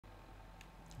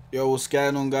Yo, what's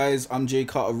going on, guys? I'm Jay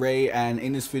Cartere, and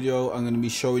in this video I'm going to be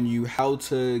showing you how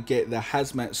to get the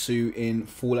hazmat suit in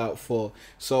Fallout 4.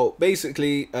 So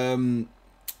basically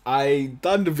I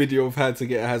done the video of how to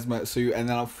get a hazmat suit, and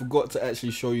then I forgot to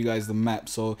actually show you guys the map.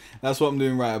 So that's what I'm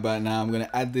doing right about now. I'm going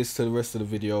to add this to the rest of the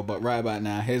video, but right about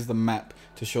now, here's the map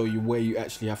to show you where you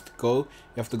actually have to go.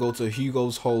 You have to go to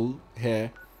Hugo's hole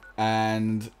here,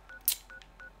 and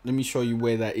let me show you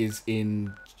where that is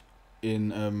in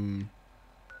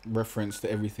reference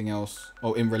to everything else,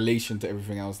 or in relation to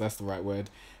everything else. That's the right word.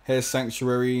 Here's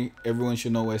Sanctuary. Everyone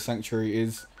should know where Sanctuary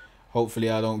is. Hopefully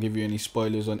I don't give you any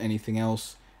spoilers on anything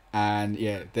else. And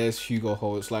yeah, there's Hugo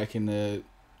Hole. It's like in the,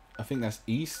 I think that's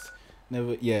east,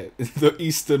 the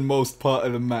easternmost part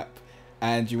of the map,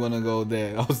 and you want to go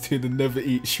there. I was doing the never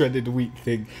eat shredded wheat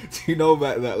thing. Do you know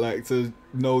about that? Like, to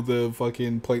know the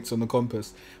fucking points on the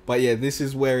compass. But yeah, this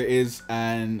is where it is,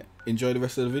 and enjoy the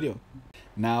rest of the video.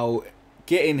 Now,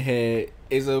 getting here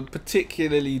is a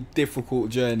particularly difficult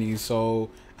journey, so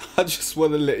I just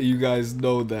want to let you guys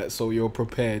know that, so you're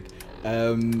prepared.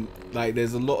 Like,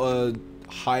 there's a lot of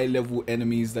high level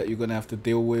enemies that you're gonna have to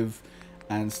deal with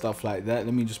and stuff like that.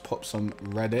 Let me just pop some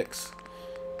Radex,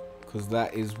 because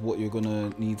that is what you're gonna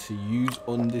need to use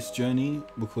on this journey,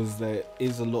 because there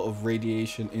is a lot of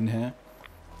radiation in here,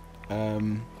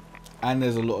 and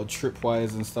there's a lot of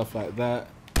tripwires and stuff like that.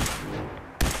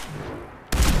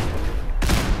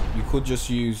 You could just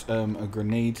use a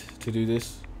grenade to do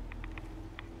this.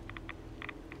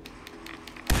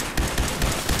 But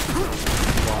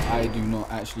I do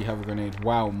not actually have a grenade.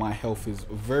 Wow, my health is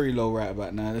very low right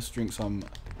about now. Let's drink some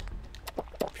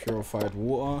purified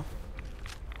water.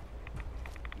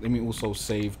 Let me also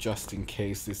save just in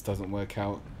case this doesn't work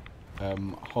out.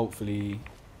 Hopefully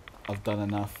I've done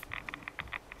enough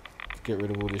to get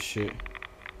rid of all this shit.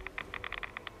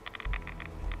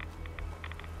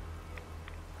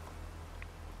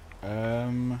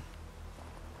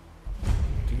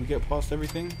 Did we get past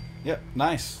everything? Yep,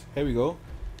 nice. Here we go.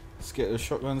 Let's get the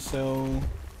shotgun cell.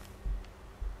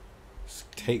 Let's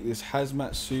take this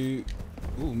hazmat suit.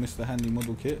 Ooh, Mr. Handy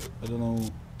model kit. I don't know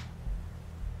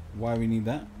why we need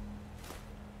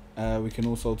that. We can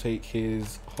also take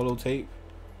his holotape.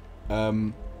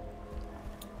 I'm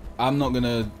not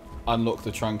gonna unlock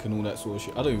the trunk and all that sort of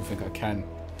shit. I don't even think I can.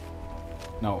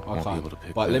 No, I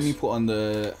can't. But let me put on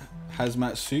the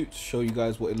hazmat suit to show you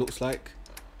guys what it looks like,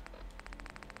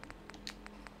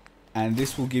 and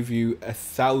this will give you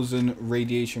 1,000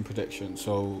 radiation protection.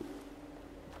 So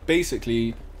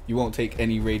basically you won't take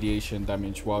any radiation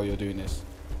damage while you're doing this.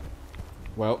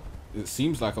 Well, it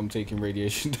seems like I'm taking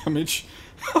radiation damage.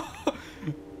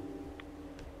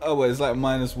 Oh well, it's like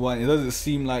 -1. It doesn't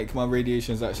seem like my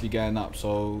radiation is actually going up,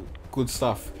 so good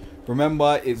stuff.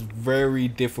 Remember, it's very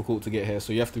difficult to get here,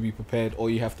 so you have to be prepared,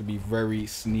 or you have to be very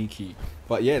sneaky.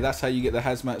 But yeah, that's how you get the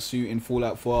hazmat suit in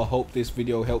Fallout 4. I hope this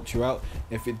video helped you out.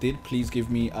 If it did, please give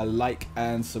me a like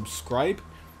and subscribe,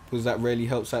 because that really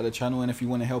helps out the channel. And if you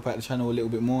want to help out the channel a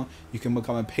little bit more, you can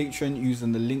become a patron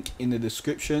using the link in the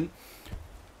description.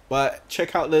 But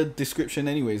check out the description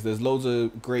anyways. There's loads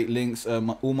of great links.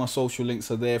 All my social links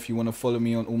are there if you want to follow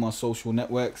me on all my social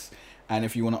networks. And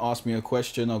if you want to ask me a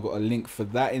question, I've got a link for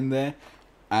that in there.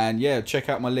 And yeah, check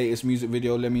out my latest music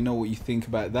video. Let me know what you think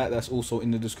about that. That's also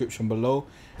in the description below.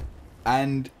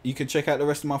 And you can check out the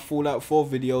rest of my Fallout 4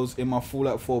 videos in my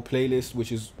Fallout 4 playlist,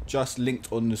 which is just linked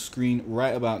on the screen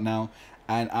right about now.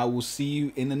 And I will see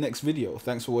you in the next video.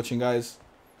 Thanks for watching, guys.